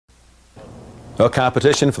Well,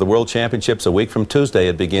 competition for the World Championships a week from Tuesday.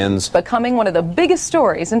 It begins. Becoming one of the biggest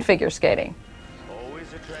stories in figure skating.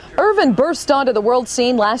 Ervin burst onto the world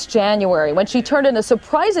scene last January when she turned in a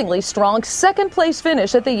surprisingly strong second-place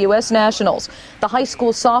finish at the U.S. Nationals. The high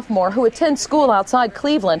school sophomore, who attends school outside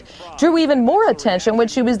Cleveland, drew even more attention when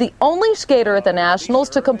she was the only skater at the Nationals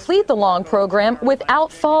to complete the long program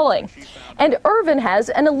without falling. And Ervin has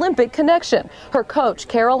an Olympic connection. Her coach,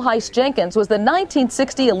 Carol Heist-Jenkins, was the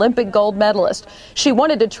 1960 Olympic gold medalist. She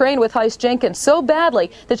wanted to train with Heist-Jenkins so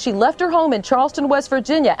badly that she left her home in Charleston, West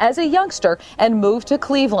Virginia as a youngster and moved to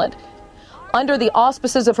Cleveland. Under the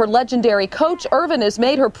auspices of her legendary coach, Ervin has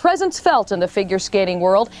made her presence felt in the figure skating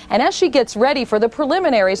world. And as she gets ready for the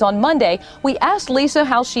preliminaries on Monday, we asked Lisa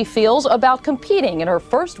how she feels about competing in her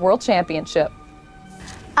first world championship.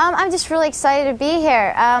 I'm just really excited to be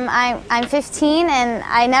here. I'm 15 and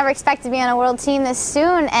I never expected to be on a world team this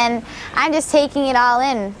soon, and I'm just taking it all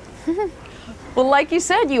in. Well, like you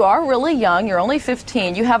said, you are really young. You're only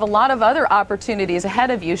 15. You have a lot of other opportunities ahead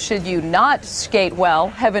of you should you not skate well,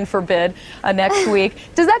 heaven forbid, next week.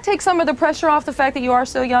 Does that take some of the pressure off the fact that you are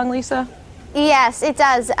so young, Lisa? Yes, it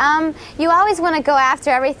does. You always want to go after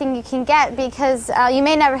everything you can get because you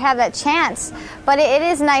may never have that chance, but it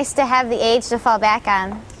is nice to have the age to fall back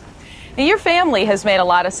on. Now, your family has made a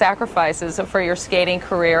lot of sacrifices for your skating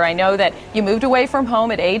career. I know that you moved away from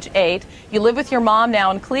home at age 8. You live with your mom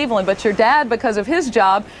now in Cleveland, but your dad, because of his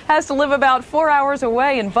job, has to live about 4 hours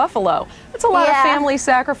away in Buffalo. That's a lot of family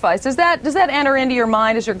sacrifice. Does that enter into your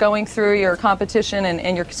mind as you're going through your competition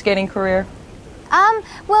and your skating career?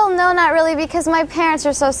 Well, no, not really, because my parents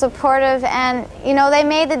are so supportive, and, you know, they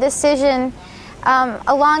made the decision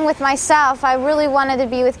along with myself. I really wanted to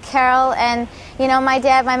be with Carol, and, you know, my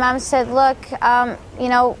mom said, look, you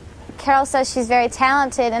know, Carol says she's very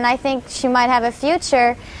talented, and I think she might have a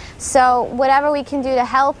future, so whatever we can do to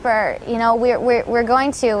help her, you know, we're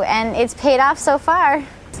going to, and it's paid off so far.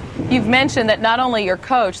 You've mentioned that not only your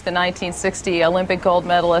coach, the 1960 Olympic gold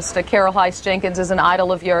medalist, Carol Heist-Jenkins, is an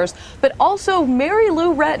idol of yours, but also Mary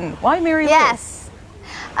Lou Retton. Why Mary Lou? Yes.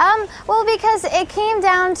 Well, because it came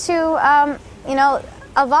down to, you know,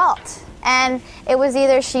 a vault. And it was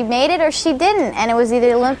either she made it or she didn't. And it was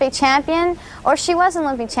either Olympic champion or she was an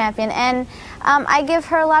Olympic champion. And I give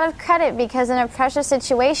her a lot of credit because in a pressure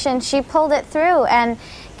situation, she pulled it through and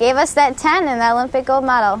gave us that 10 and the Olympic gold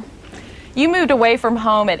medal. You moved away from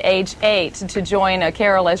home at age 8 to join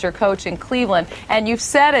Carol as your coach in Cleveland, and you've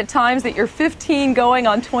said at times that you're 15 going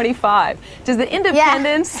on 25. Does the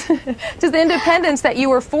independence, does the independence that you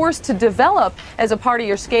were forced to develop as a part of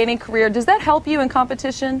your skating career, does that help you in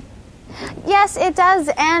competition? Yes, it does,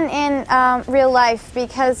 and in real life,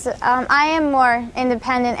 because I am more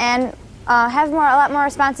independent and have a lot more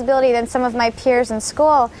responsibility than some of my peers in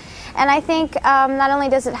school. And I think not only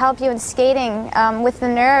does it help you in skating with the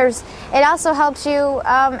nerves, it also helps you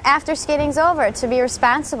after skating's over to be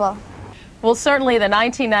responsible. Well, certainly the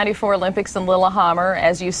 1994 Olympics in Lillehammer,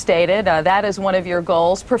 as you stated, that is one of your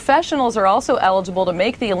goals. Professionals are also eligible to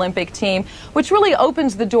make the Olympic team, which really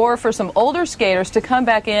opens the door for some older skaters to come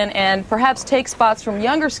back in and perhaps take spots from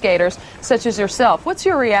younger skaters such as yourself. What's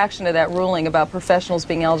your reaction to that ruling about professionals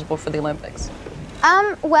being eligible for the Olympics?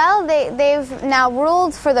 Well, they've now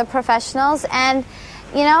ruled for the professionals, and,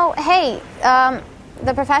 you know, hey,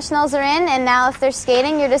 the professionals are in, and now if they're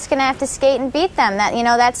skating, you're just going to have to skate and beat them. That, you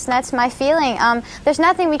know, that's my feeling. There's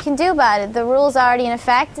nothing we can do about it. The rules are already in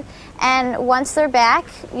effect, and once they're back,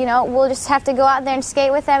 you know, we'll just have to go out there and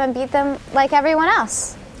skate with them and beat them like everyone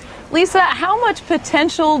else. Lisa, how much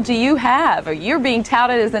potential do you have? You're being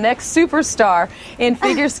touted as the next superstar in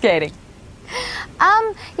figure skating.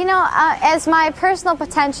 You know, as my personal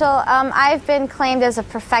potential, I've been claimed as a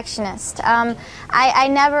perfectionist. I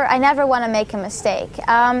never want to make a mistake.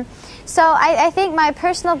 So I think my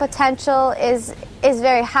personal potential is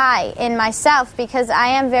very high in myself because I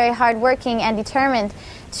am very hardworking and determined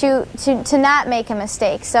to not make a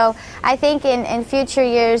mistake. So I think in future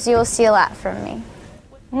years you'll see a lot from me.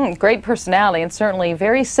 Great personality and certainly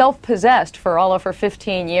very self-possessed for all of her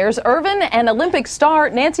 15 years. Ervin and Olympic star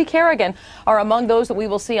Nancy Kerrigan are among those that we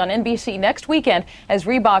will see on NBC next weekend as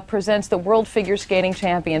Reebok presents the World Figure Skating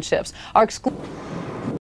Championships. Our